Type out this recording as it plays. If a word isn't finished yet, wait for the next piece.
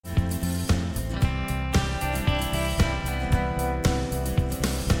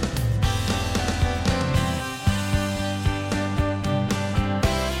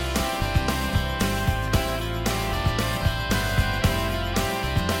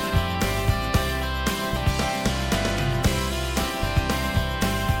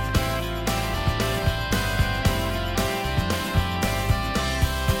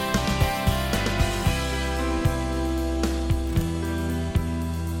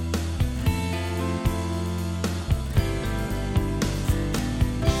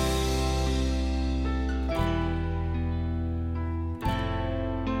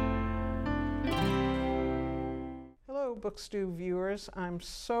Book Stew viewers. I'm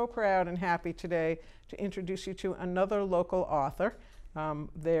so proud and happy today to introduce you to another local author.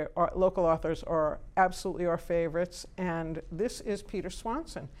 Local authors are absolutely our favorites, and this is Peter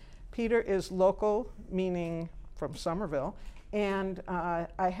Swanson. Peter is local, meaning from Somerville, and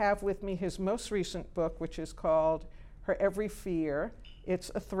I have with me his most recent book, which is called Her Every Fear.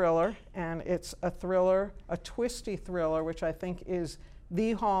 It's a thriller, and it's a twisty thriller, which I think is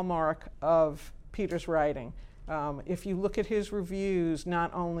the hallmark of Peter's writing. If you look at his reviews,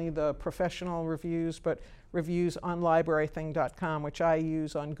 not only the professional reviews, but reviews on librarything.com, which I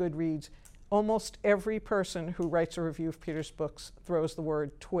use on Goodreads, almost every person who writes a review of Peter's books throws the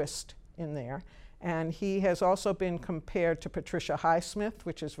word twist in there. And he has also been compared to Patricia Highsmith,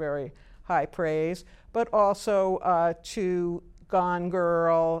 which is very high praise, but also to Gone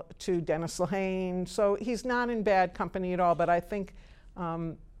Girl, to Dennis Lehane. So he's not in bad company at all, but I think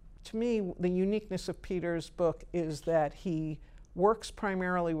to me, the uniqueness of Peter's book is that he works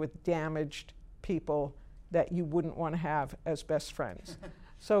primarily with damaged people that you wouldn't want to have as best friends.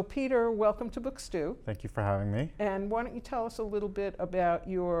 So Peter, welcome to Book Stew. Thank you for having me. And why don't you tell us a little bit about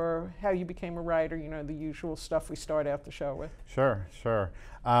how you became a writer, the usual stuff we start out the show with. Sure.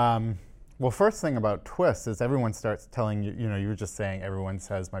 Well, first thing about twists is everyone starts telling you, you were just saying everyone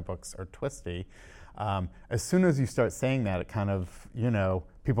says my books are twisty. As soon as you start saying that, it kind of,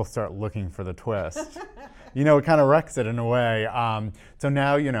 people start looking for the twist. It kind of wrecks it in a way. So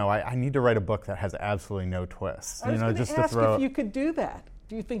now, I need to write a book that has absolutely no twist. I was going to ask if you could do that.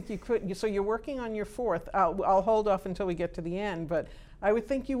 Do you think you could? So you're working on your fourth. I'll hold off until we get to the end, but I would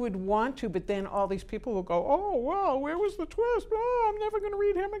think you would want to, but then all these people will go, oh, wow, where was the twist? Oh, I'm never going to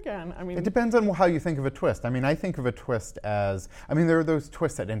read him again. It depends on how you think of a twist. I think of a twist as, there are those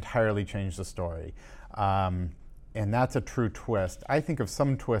twists that entirely change the story. And that's a true twist. I think of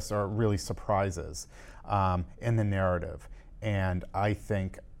some twists are really surprises in the narrative. And I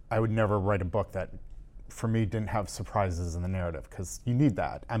think I would never write a book that, for me, didn't have surprises in the narrative, because you need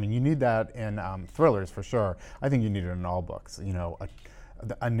that. You need that in thrillers for sure. I think you need it in all books.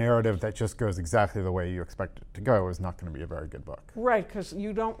 A narrative that just goes exactly the way you expect it to go is not going to be a very good book. Right, because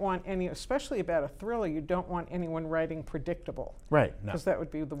you don't want especially about a thriller, you don't want anyone writing predictable. Right, no. Because that would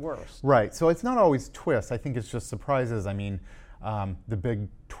be the worst. Right, so it's not always twists. I think it's just surprises. The big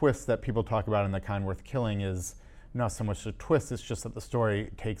twist that people talk about in The Kind Worth Killing is not so much a twist, it's just that the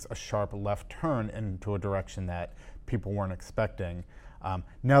story takes a sharp left turn into a direction that people weren't expecting.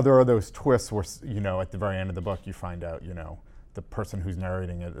 Now there are those twists where, at the very end of the book you find out, the person who's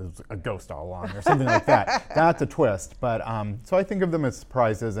narrating it is a ghost all along or something like that. That's a twist. But so I think of them as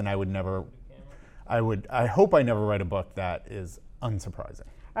surprises, and I hope I never write a book that is unsurprising.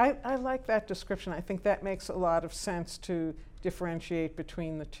 I like that description. I think that makes a lot of sense to differentiate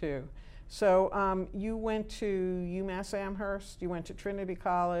between the two. So you went to UMass Amherst, you went to Trinity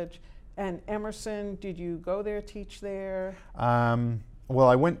College, and Emerson, did you go there, teach there? Well,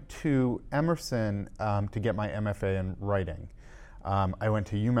 I went to Emerson to get my MFA in writing. I went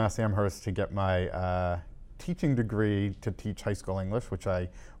to UMass Amherst to get my teaching degree to teach high school English, which I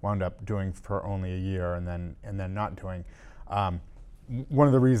wound up doing for only a year and then not doing. One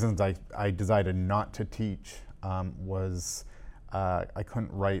of the reasons I decided not to teach was I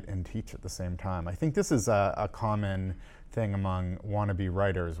couldn't write and teach at the same time. I think this is a common thing among wannabe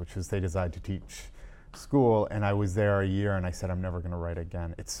writers, which is they decide to teach school, and I was there a year and I said, I'm never going to write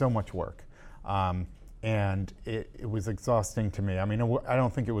again. It's so much work. And it was exhausting to me. I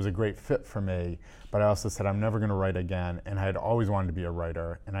don't think it was a great fit for me, but I also said, I'm never going to write again. And I had always wanted to be a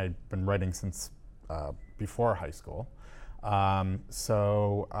writer, and I'd been writing since before high school.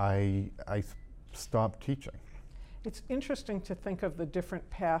 So I stopped teaching. It's interesting to think of the different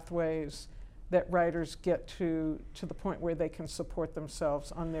pathways that writers get to the point where they can support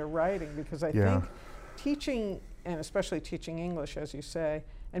themselves on their writing, because I think teaching, and especially teaching English, as you say,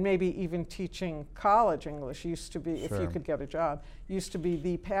 and maybe even teaching college English used to be, if you could get a job, used to be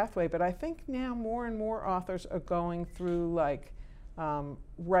the pathway. But I think now more and more authors are going through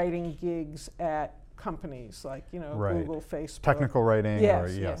writing gigs at companies like, Google, Facebook. Technical writing.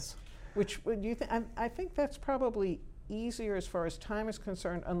 Yes. Which do you think? I think that's probably easier as far as time is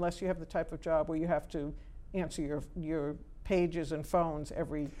concerned, unless you have the type of job where you have to answer your pages and phones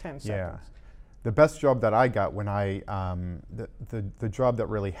every 10 seconds. The best job that I got when the job that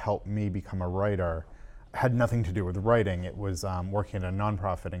really helped me become a writer had nothing to do with writing. It was working at a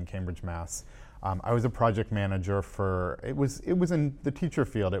nonprofit in Cambridge, Mass. I was a project manager it was in the teacher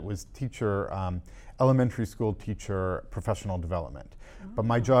field. It was elementary school teacher professional development. But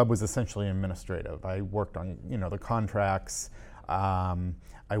my job was essentially administrative. I worked on the contracts.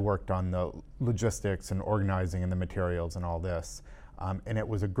 I worked on the logistics and organizing and the materials and all this. And it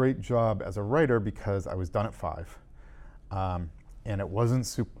was a great job as a writer because I was done at 5. And it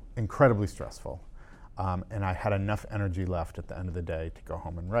wasn't incredibly stressful. And I had enough energy left at the end of the day to go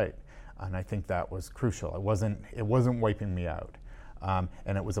home and write. And I think that was crucial. It wasn't wiping me out.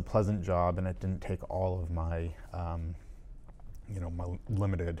 And it was a pleasant job, and it didn't take all of my, my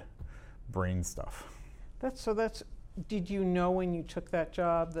limited brain stuff. Did you know when you took that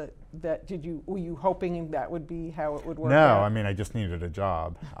job were you hoping that would be how it would work No, out? I mean, I just needed a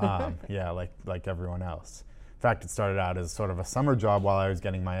job. Like everyone else. In fact, it started out as sort of a summer job while I was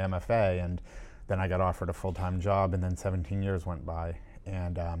getting my MFA, and then I got offered a full-time job, and then 17 years went by.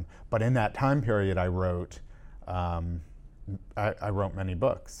 And but in that time period, I wrote many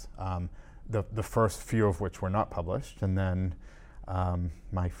books. The first few of which were not published, and then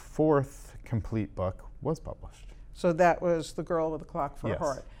my 4th complete book was published. So that was The Girl with a Clock for a Yes.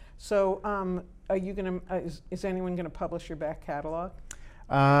 Heart. So are you going to? Is anyone going to publish your back catalog?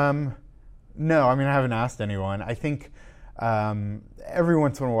 No, I mean, I haven't asked anyone. I think every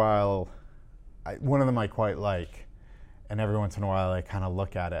once in a while, one of them I quite like, and every once in a while I kind of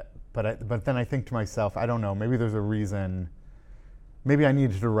look at it. But then I think to myself, I don't know, maybe there's a reason, maybe I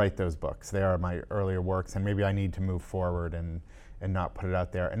needed to write those books. They are my earlier works, and maybe I need to move forward and not put it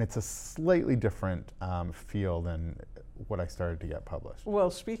out there. And it's a slightly different feel than what I started to get published. Well,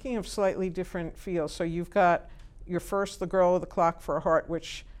 speaking of slightly different feels, so you've got your first, The Girl with a Clock for a Heart,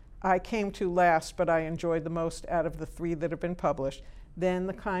 which I came to last, but I enjoyed the most out of the 3 that have been published. Then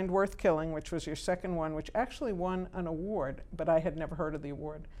The Kind Worth Killing, which was your second one, which actually won an award, but I had never heard of the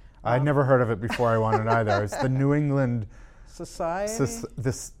award. I'd never heard of it before I won it either. It's the New England Society?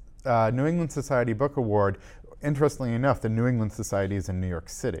 New England Society Book Award. Interestingly enough, the New england Society is in New York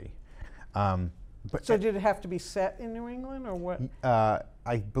City. So did it have to be set in New England, or what?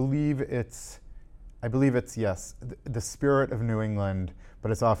 I believe it's yes, the spirit of New England,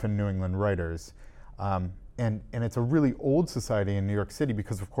 but it's often New England writers. And it's a really old society in New York City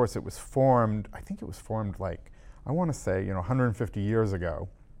because, of course, it was formed, I think it was formed like, I want to say, 150 years ago.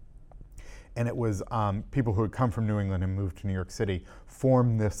 And it was people who had come from New England and moved to New York City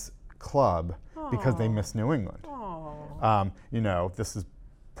formed this club because they miss New England. This is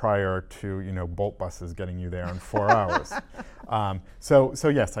prior to Bolt buses getting you there in 4 hours. So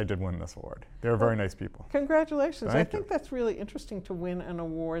yes, I did win this award. They were very nice people. Congratulations! Thank I think that's really interesting to win an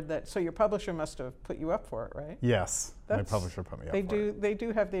award so your publisher must have put you up for it, right? Yes, my publisher put me up for it. They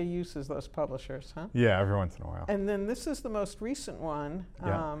do have their uses, those publishers, huh? Yeah, every once in a while. And then this is the most recent one.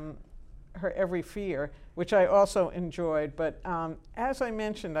 Yeah. Her Every Fear, which I also enjoyed, but as I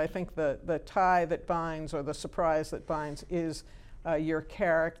mentioned, I think the tie that binds, or the surprise that binds, is your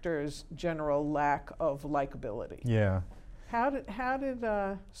character's general lack of likability. Yeah. How did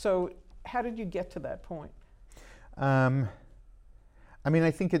you get to that point? I mean,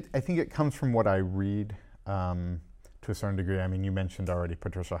 I think it comes from what I read to a certain degree. I mean, you mentioned already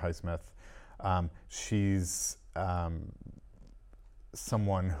Patricia Highsmith. She's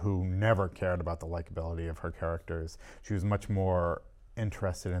someone who never cared about the likability of her characters. She was much more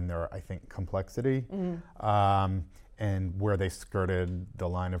interested in their, I think, complexity and where they skirted the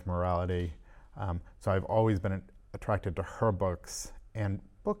line of morality. So I've always been attracted to her books, and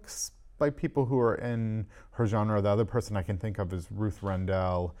books by people who are in her genre. The other person I can think of is Ruth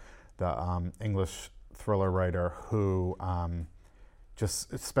Rendell, the English thriller writer who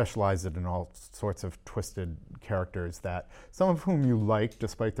just specialized in all sorts of twisted characters that some of whom you like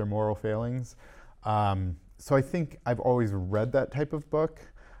despite their moral failings. So I think I've always read that type of book.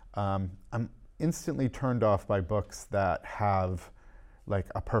 I'm instantly turned off by books that have like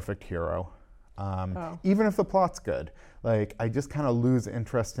a perfect hero. Even if the plot's good, like I just kind of lose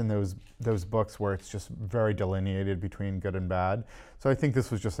interest in those books where it's just very delineated between good and bad. So I think this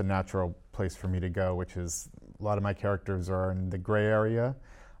was just a natural place for me to go, which is a lot of my characters are in the gray area.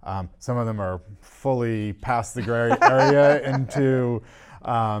 Some of them are fully past the gray area into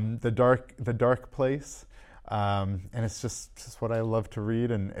the dark place. And it's just what I love to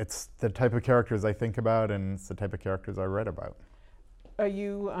read, and it's the type of characters I think about, and it's the type of characters I read about. Do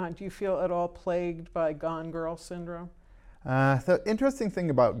you feel at all plagued by Gone Girl syndrome? The interesting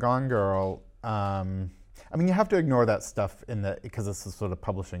thing about Gone Girl, I mean, you have to ignore that stuff because it's a sort of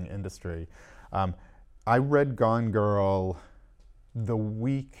publishing industry. I read Gone Girl the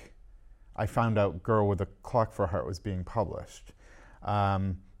week I found out Girl with a Clock for a Heart was being published.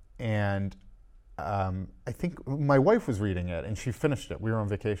 And I think my wife was reading it, and she finished it. We were on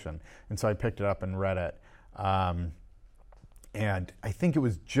vacation, and so I picked it up and read it. And I think it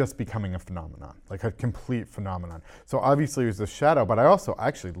was just becoming a phenomenon, like a complete phenomenon. So obviously it was The Shadow, but I also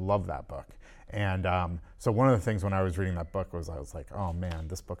actually love that book. And so one of the things when I was reading that book was I was like, oh man,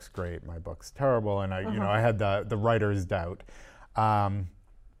 this book's great, my book's terrible. And I had the writer's doubt.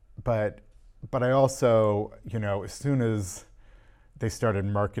 But I also, as soon as they started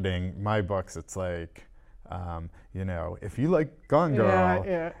marketing my books, it's like, if you like Gone Girl,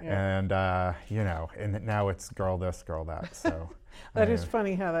 and and now it's girl this, girl that. So that is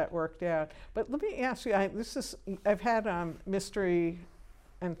funny how that worked out. But let me ask you, I've had mystery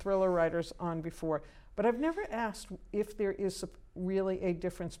and thriller writers on before, but I've never asked if there is really a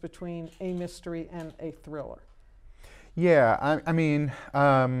difference between a mystery and a thriller. Yeah, I mean,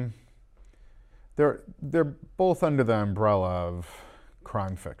 they're both under the umbrella of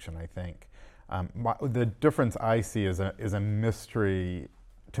crime fiction, I think. The difference I see is a mystery.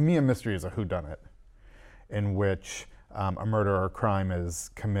 To me, a mystery is a whodunit, in which a murder or crime is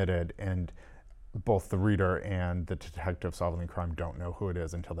committed, and both the reader and the detective solving the crime don't know who it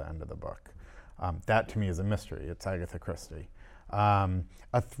is until the end of the book. That, to me, is a mystery. It's Agatha Christie.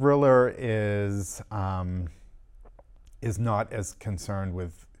 A thriller is not as concerned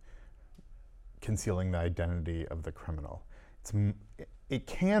with concealing the identity of the criminal. It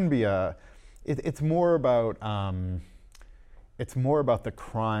can be it's more about the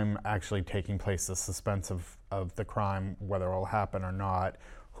crime actually taking place, the suspense of the crime, whether it will happen or not,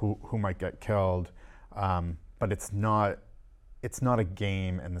 who might get killed, but it's not a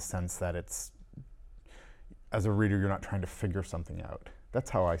game in the sense that it's, as a reader, you're not trying to figure something out. That's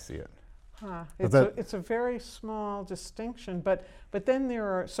how I see it. It's a very small distinction, but then there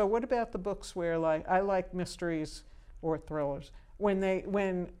are. So what about the books where, like, I like mysteries or thrillers when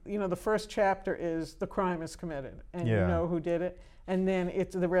the first chapter is the crime is committed and you know who did it, and then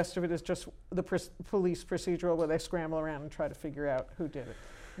the rest of it is just the police procedural where they scramble around and try to figure out who did it.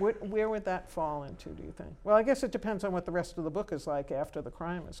 Where would that fall into, do you think? Well, I guess it depends on what the rest of the book is like after the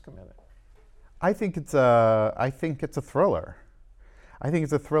crime is committed. I think it's a thriller. I think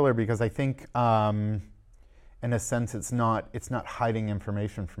it's a thriller because I think, in a sense, it's not hiding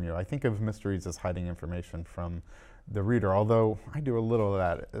information from you. I think of mysteries as hiding information from the reader, although I do a little of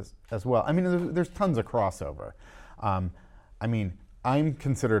that as well. I mean, there's tons of crossover. I mean, I'm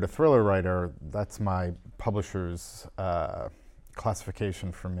considered a thriller writer. That's my publisher's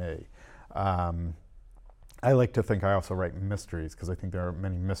classification for me. I like to think I also write mysteries because I think there are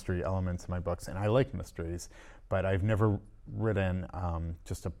many mystery elements in my books, and I like mysteries, but I've never written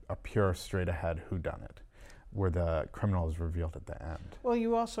just a pure straight-ahead whodunit where the criminal is revealed at the end. Well,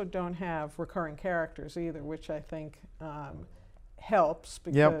 you also don't have recurring characters either, which I think helps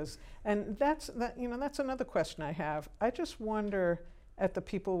because, and that's another question I have. I just wonder at the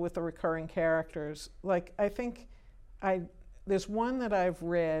people with the recurring characters. Like, I think there's one that I've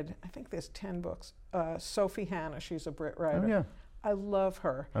read. I think there's 10 books. Sophie Hannah, she's a Brit writer. Oh, yeah. I love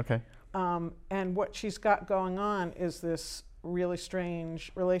her. Okay. And what she's got going on is this really strange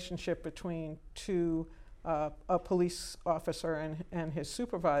relationship between a police officer and his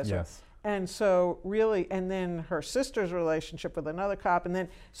supervisor. Yes. And so really, and then her sister's relationship with another cop, and then,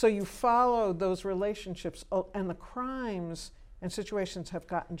 so you follow those relationships, and the crimes and situations have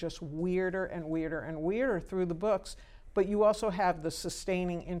gotten just weirder and weirder and weirder through the books, but you also have the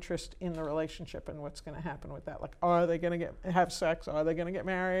sustaining interest in the relationship and what's going to happen with that. Like, are they going to have sex? Are they going to get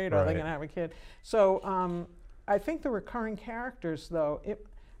married? Are they going to have a kid? So I think the recurring characters, though,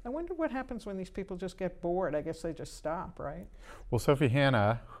 I wonder what happens when these people just get bored. I guess they just stop, right? Well, Sophie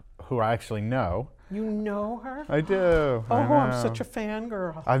Hannah, who I actually know. You know her? I do. Oh, I'm such a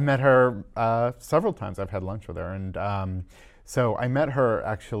fangirl. I've met her several times. I've had lunch with her. And so I met her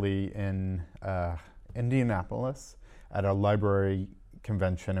actually in Indianapolis at a library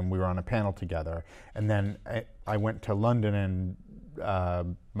convention, and we were on a panel together. And then I went to London,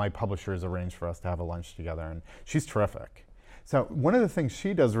 and my publishers arranged for us to have a lunch together. And she's terrific. So one of the things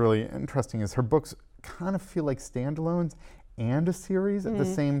she does really interesting is her books kind of feel like standalones and a series at the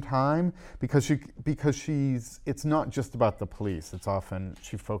same time, because it's not just about the police. It's often,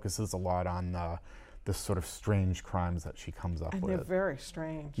 she focuses a lot on the sort of strange crimes that she comes up with. And they're very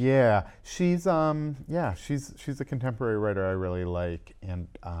strange. Yeah, she's a contemporary writer I really like, and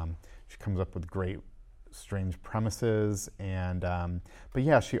she comes up with great strange premises, and but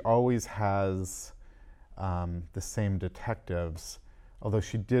yeah, she always has the same detectives, although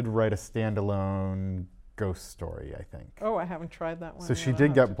she did write a standalone ghost story, I think. Oh, I haven't tried that one. So she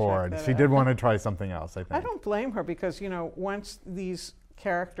did get bored. She did want to try something else, I think. I don't blame her because, once these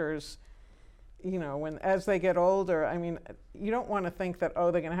characters, you know, when as they get older, I mean, you don't want to think that,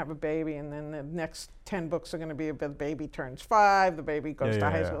 oh, they're going to have a baby and then the next 10 books are going to be the baby turns 5, the baby goes to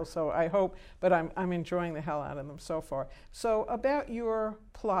high school. So I hope, but I'm enjoying the hell out of them so far. So about your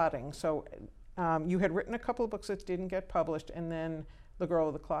plotting, so you had written a couple of books that didn't get published, and then The Girl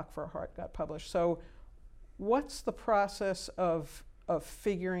with the Clock for a Heart got published. So what's the process of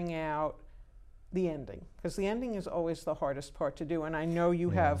figuring out the ending? Because the ending is always the hardest part to do, and I know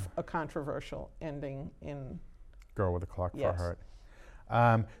you have a controversial ending in Girl with a Clock for a Yes. Heart.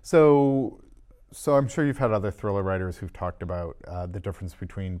 So I'm sure you've had other thriller writers who've talked about the difference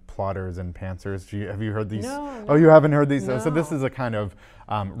between plotters and pantsers. Have you heard these? No. Oh, you haven't heard these? No. So this is a kind of,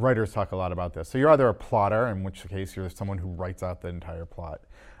 writers talk a lot about this. So you're either a plotter, in which case you're someone who writes out the entire plot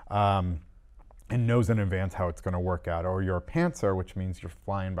and knows in advance how it's going to work out, or you're a pantser, which means you're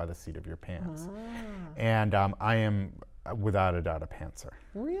flying by the seat of your pants. And I am, without a doubt, a pantser.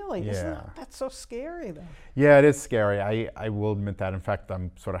 Really? Yeah. That's so scary, though. Yeah, it is scary. I will admit that. In fact,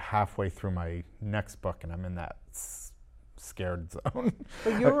 I'm sort of halfway through my next book, and I'm in that scared zone.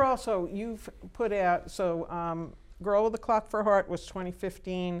 But you're also, you've put out, so Girl with the Clock for a Heart was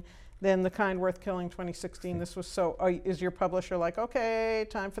 2015, then The Kind Worth Killing 2016. This was is your publisher like, okay,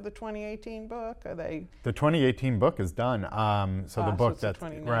 time for the 2018 book? Are they? The 2018 book is done. So the book it's the that's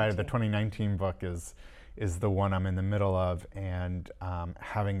 2019. the 2019 book is the one I'm in the middle of, and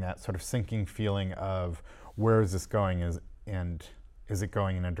having that sort of sinking feeling of where is this going, and is it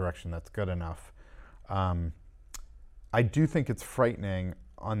going in a direction that's good enough? I do think it's frightening.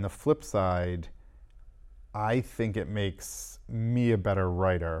 On the flip side, I think it makes me a better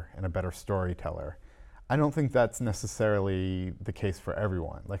writer and a better storyteller. I don't think that's necessarily the case for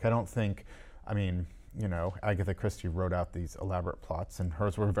everyone. Like, I don't think, I mean, you know, Agatha Christie wrote out these elaborate plots, and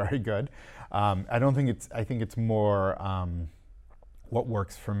hers were very good. I think it's more what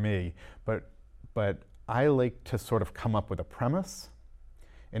works for me. But I like to sort of come up with a premise,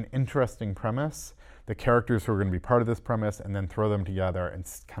 an interesting premise, the characters who are going to be part of this premise, and then throw them together and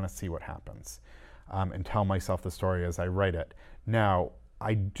kind of see what happens, and tell myself the story as I write it. Now,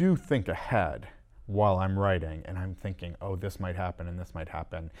 I do think ahead while I'm writing, and I'm thinking, oh, this might happen and this might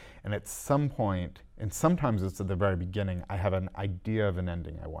happen. And at some point, and sometimes it's at the very beginning, I have an idea of an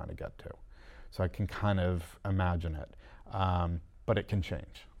ending I want to get to. So I can kind of imagine it, but it can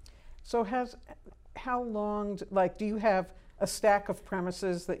change. So how long, do you have a stack of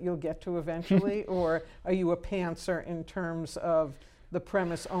premises that you'll get to eventually, or are you a pantser in terms of the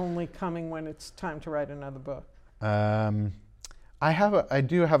premise only coming when it's time to write another book? I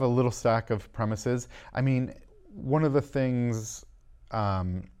do have a little stack of premises. I mean, one of the things,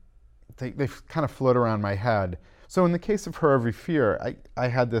 they kind of float around my head. So in the case of Her Every Fear, I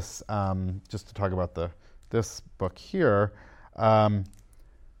had this, just to talk about this book here,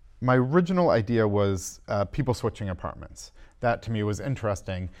 my original idea was people switching apartments. That to me was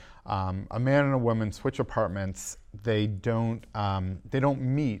interesting. A man and a woman switch apartments. They don't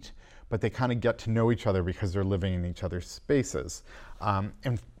meet, but they kind of get to know each other because they're living in each other's spaces.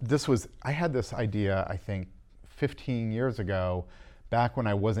 And I had this idea, I think, 15 years ago, back when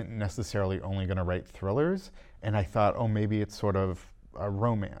I wasn't necessarily only going to write thrillers, and I thought, oh, maybe it's sort of a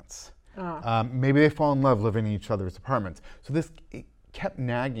romance. Maybe they fall in love living in each other's apartments. So it kept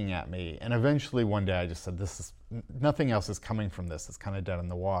nagging at me, and eventually one day I just said, nothing else is coming from this. It's kind of dead in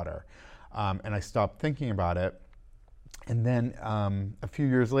the water. And I stopped thinking about it. And then a few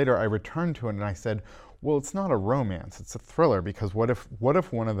years later, I returned to it and I said, well, it's not a romance, it's a thriller, because what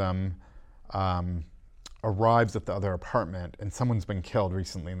if one of them arrives at the other apartment and someone's been killed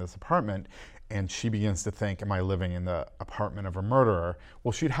recently in this apartment, and she begins to think, am I living in the apartment of a murderer?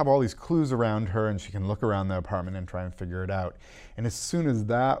 Well, she'd have all these clues around her, and she can look around the apartment and try and figure it out. And as soon as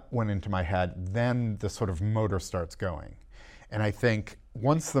that went into my head, then the sort of motor starts going. And I think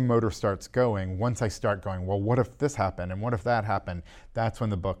once the motor starts going, once I start going, well, what if this happened and what if that happened, that's when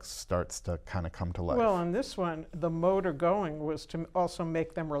the book starts to kind of come to life. Well, on this one, the motor going was to also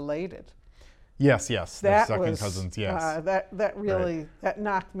make them related. Yes, That they're second was, cousins, yes. That really, that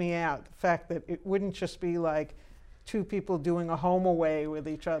knocked me out. The fact that it wouldn't just be like two people doing a home away with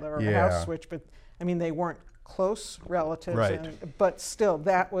each other or a house switch, but I mean, they weren't close relatives, Right. but still,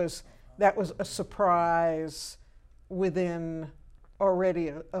 that was a surprise within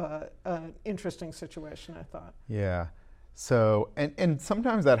already an interesting situation, I thought. Yeah. So, and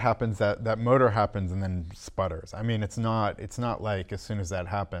sometimes that happens, that motor happens and then sputters. I mean, it's not like as soon as that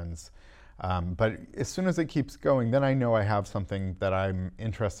happens, but as soon as it keeps going, then I know I have something that I'm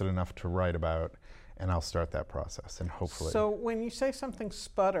interested enough to write about, and I'll start that process, and hopefully. So when you say something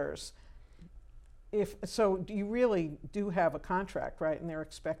sputters, if so, you really do have a contract, right? And they're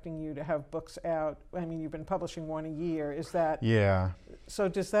expecting you to have books out. I mean, you've been publishing one a year. Is that Yeah. so?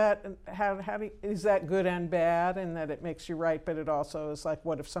 Does that is that good and bad, in that it makes you write, but it also is like,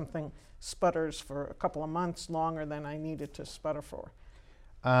 what if something sputters for a couple of months longer than I need it to sputter for?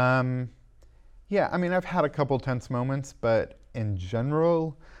 Yeah, I mean, I've had a couple tense moments, but in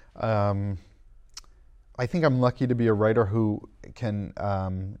general, I think I'm lucky to be a writer who can.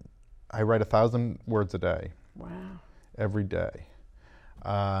 I write 1,000 words a day. Wow. Every day.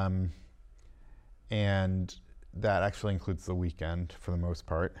 And that actually includes the weekend for the most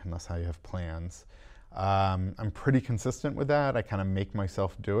part, unless I have plans. I'm pretty consistent with that. I kind of make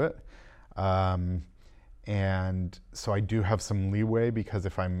myself do it. And so I do have some leeway, because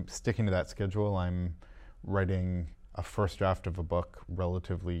if I'm sticking to that schedule, I'm writing a first draft of a book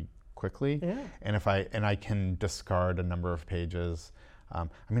relatively quickly. Yeah. And I can discard a number of pages. I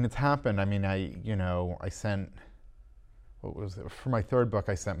mean, it's happened. I mean, I sent, what was it? For my third book,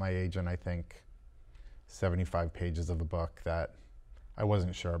 I sent my agent, I think, 75 pages of a book that I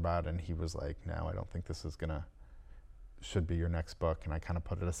wasn't sure about, and he was like, no, I don't think this is should be your next book, and I kind of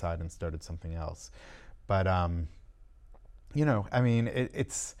put it aside and started something else. But, I mean,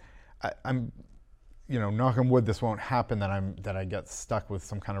 I'm, knock on wood, this won't happen, that I get stuck with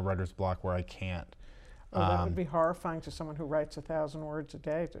some kind of writer's block where I can't. Well, that would be horrifying to someone who writes 1,000 words a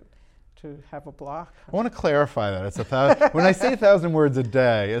day to have a block. I want to clarify that it's 1,000. When I say 1,000 words a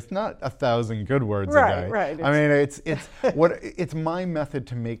day, it's not 1,000 good words a day. Right. I mean, it's my method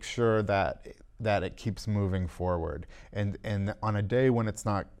to make sure that it keeps moving forward. And on a day when it's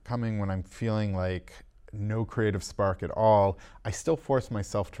not coming, when I'm feeling like no creative spark at all, I still force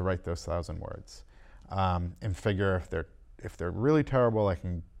myself to write those 1,000 words, and figure if they're really terrible, I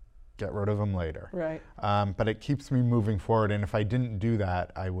can get rid of them later. Right. But it keeps me moving forward, and if I didn't do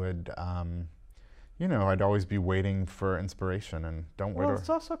that, I would, I'd always be waiting for inspiration, and don't wait. Well, it's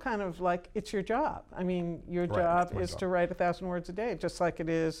also kind of like, it's your job. I mean, your job is to write 1,000 words a day, just like it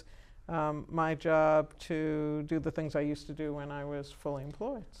is my job to do the things I used to do when I was fully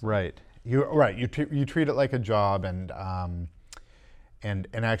employed. So. Right. You treat it like a job, and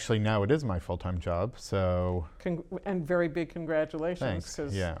actually now it is my full-time job. So. And very big congratulations.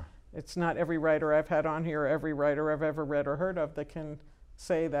 Thanks. Yeah. It's not every writer I've had on here, or every writer I've ever read or heard of, that can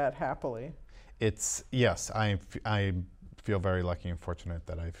say that happily. Yes, I feel very lucky and fortunate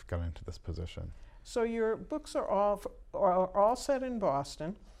that I've gotten into this position. So your books are all set in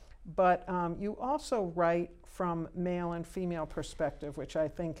Boston, but you also write from male and female perspective, which I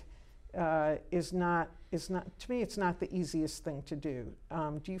think is not, to me, it's not the easiest thing to do.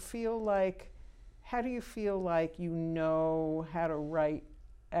 How do you feel like you know how to write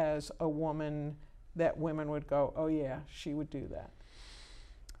as a woman that women would go, oh yeah, she would do that?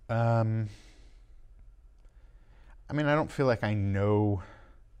 I mean, I don't feel like I know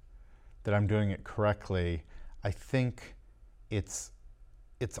that I'm doing it correctly. I think it's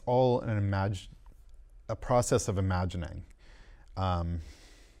all a process of imagining.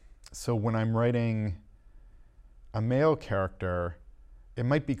 So when I'm writing a male character, it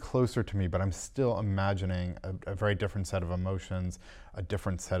might be closer to me, but I'm still imagining a very different set of emotions, a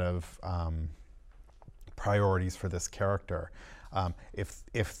different set of priorities for this character.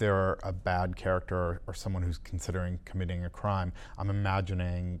 If they're a bad character or someone who's considering committing a crime, I'm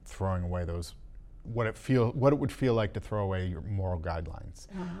imagining throwing away what it would feel like to throw away your moral guidelines.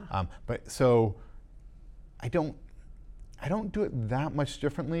 Uh-huh. But so I don't do it that much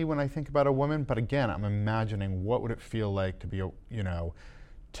differently when I think about a woman. But again, I'm imagining what would it feel like to be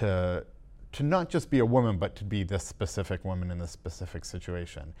to not just be a woman, but to be this specific woman in this specific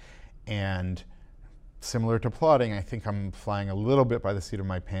situation. And similar to plotting, I think I'm flying a little bit by the seat of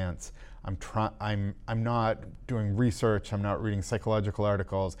my pants. I'm not doing research. I'm not reading psychological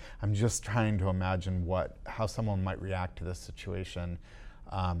articles. I'm just trying to imagine how someone might react to this situation.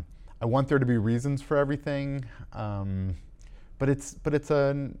 I want there to be reasons for everything, but it's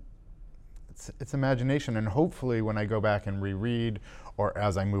imagination. And hopefully, when I go back and reread, or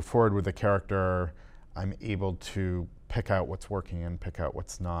as I move forward with the character, I'm able to pick out what's working and pick out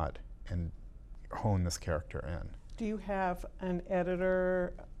what's not, and hone this character in. Do you have an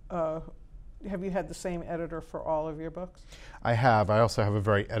editor? Have you had the same editor for all of your books? I have. I also have a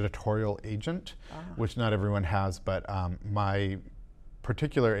very editorial agent, which not everyone has, but my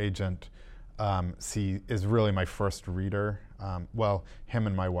particular agent is really my first reader. Well, him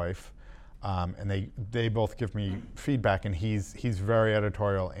and my wife, and they both give me feedback, and he's very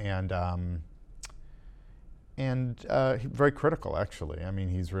editorial and very critical, actually. I mean,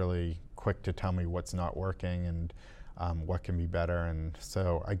 he's really quick to tell me what's not working, and what can be better, and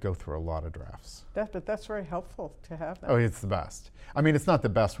so I go through a lot of drafts. But that's very helpful to have that. Oh, it's the best. I mean, it's not the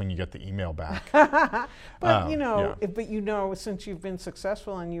best when you get the email back. But Yeah. Since you've been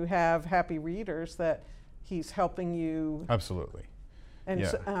successful and you have happy readers, that he's helping you. Absolutely. And Yeah.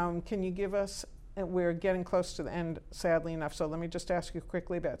 so, can you give us? And we're getting close to the end, sadly enough. So let me just ask you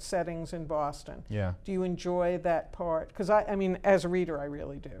quickly about settings in Boston. Yeah. Do you enjoy that part? Because I mean, as a reader, I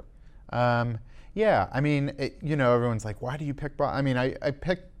really do. Yeah, I mean, everyone's like, why do you pick Boston? I mean, I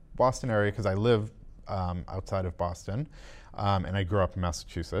picked Boston area because I live outside of Boston, and I grew up in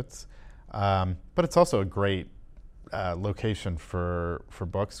Massachusetts. But it's also a great location for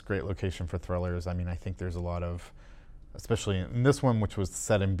books, great location for thrillers. I mean, I think there's a lot of, especially in this one, which was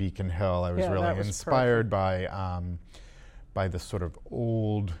set in Beacon Hill, I was really inspired by the sort of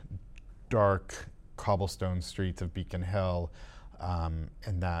old, dark cobblestone streets of Beacon Hill, and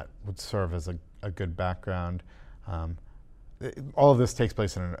that would serve as a good background. All of this takes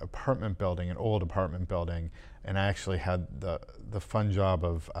place in an apartment building, an old apartment building, and I actually had the fun job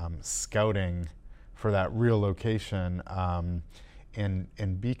of scouting for that real location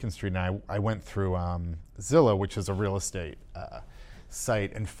in Beacon Street. And I went through Zillow, which is a real estate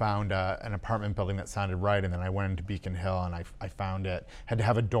site, and found an apartment building that sounded right, and then I went into Beacon Hill and I found it. Had to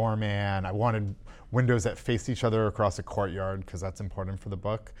have a doorman. I wanted windows that faced each other across a courtyard because that's important for the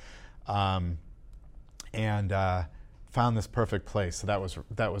book. And found this perfect place, so that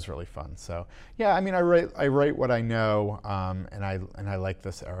was really fun. So yeah, I mean, I write what I know, and I like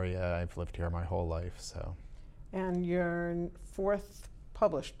this area. I've lived here my whole life, so. And your fourth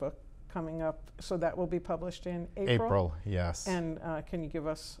published book coming up, so that will be published in April? April, yes. And can you give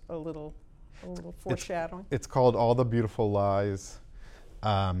us a little foreshadowing? It's called All the Beautiful Lies.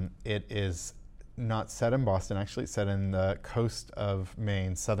 It is not set in Boston, actually. It's set in the coast of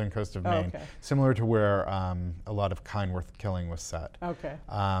Maine, southern coast of Maine, okay. Similar to where a lot of Kindworth Killing was set. Okay.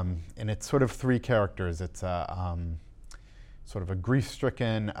 And it's sort of three characters. It's a sort of a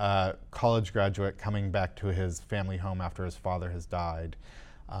grief-stricken college graduate coming back to his family home after his father has died,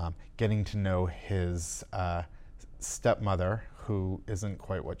 getting to know his stepmother, who isn't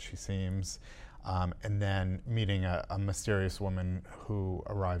quite what she seems, and then meeting a mysterious woman who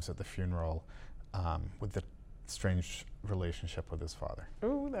arrives at the funeral with the strange relationship with his father.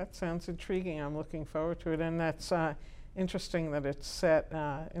 Oh, that sounds intriguing. I'm looking forward to it. And that's interesting that it's set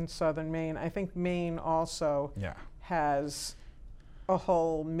in southern Maine. I think Maine also has a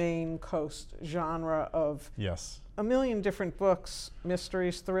whole Maine coast genre of a million different books,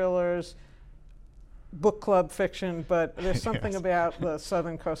 mysteries, thrillers, book club fiction, but there's something about the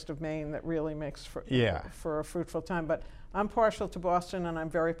southern coast of Maine that really makes for a fruitful time. But I'm partial to Boston, and I'm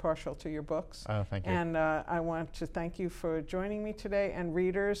very partial to your books. Oh, thank you. And I want to thank you for joining me today. And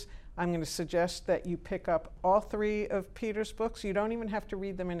readers, I'm going to suggest that you pick up all three of Peter's books. You don't even have to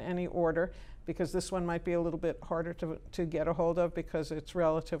read them in any order, because this one might be a little bit harder to get a hold of because it's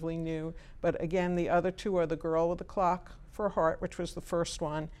relatively new. But again, the other two are The Girl with the Clock for a Heart, which was the first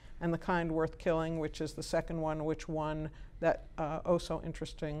one, and The Kind Worth Killing, which is the second one, which won that so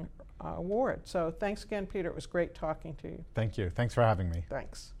interesting award. So thanks again, Peter. It was great talking to you. Thank you. Thanks for having me.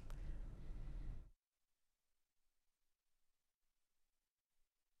 Thanks.